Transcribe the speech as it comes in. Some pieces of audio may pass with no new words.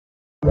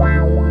Welcome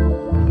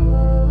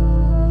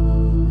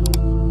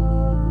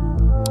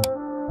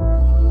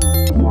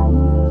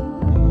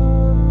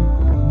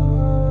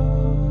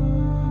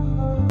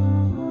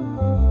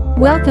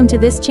to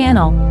this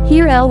channel.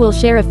 Here Elle will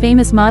share a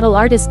famous model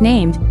artist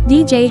named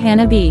DJ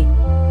Hannah B.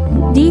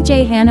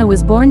 DJ Hannah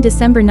was born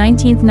December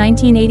 19,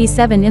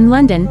 1987 in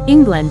London,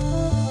 England.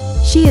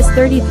 She is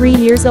 33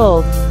 years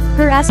old.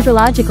 Her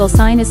astrological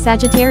sign is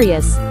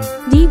Sagittarius.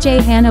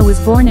 DJ Hannah was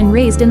born and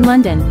raised in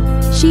London.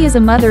 She is a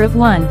mother of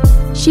one.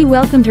 She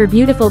welcomed her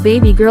beautiful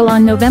baby girl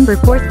on November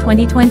 4,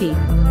 2020.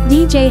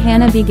 DJ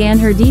Hannah began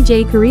her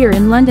DJ career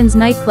in London's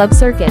nightclub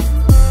circuit.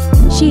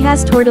 She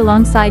has toured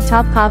alongside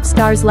top pop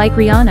stars like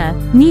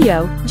Rihanna,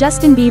 Ne-Yo,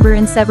 Justin Bieber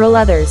and several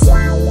others.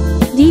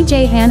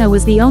 DJ Hannah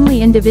was the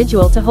only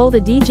individual to hold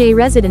a DJ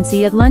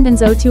residency at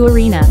London's O2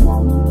 Arena.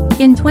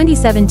 In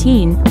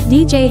 2017,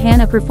 DJ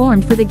Hannah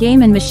performed for the game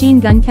Machine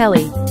Gun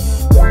Kelly.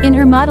 In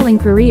her modeling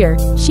career,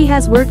 she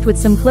has worked with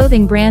some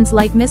clothing brands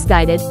like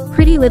Missguided,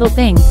 Pretty Little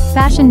Thing,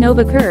 Fashion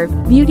Nova Curve,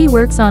 Beauty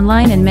Works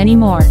Online and many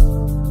more.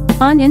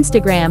 On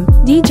Instagram,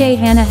 DJ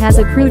Hannah has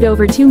accrued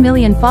over 2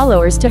 million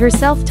followers to her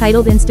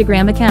self-titled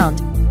Instagram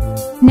account.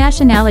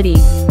 Nationality: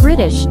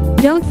 British.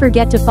 Don't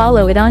forget to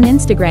follow it on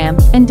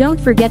Instagram, and don't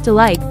forget to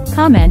like,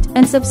 comment,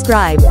 and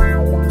subscribe.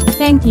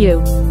 Thank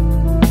you.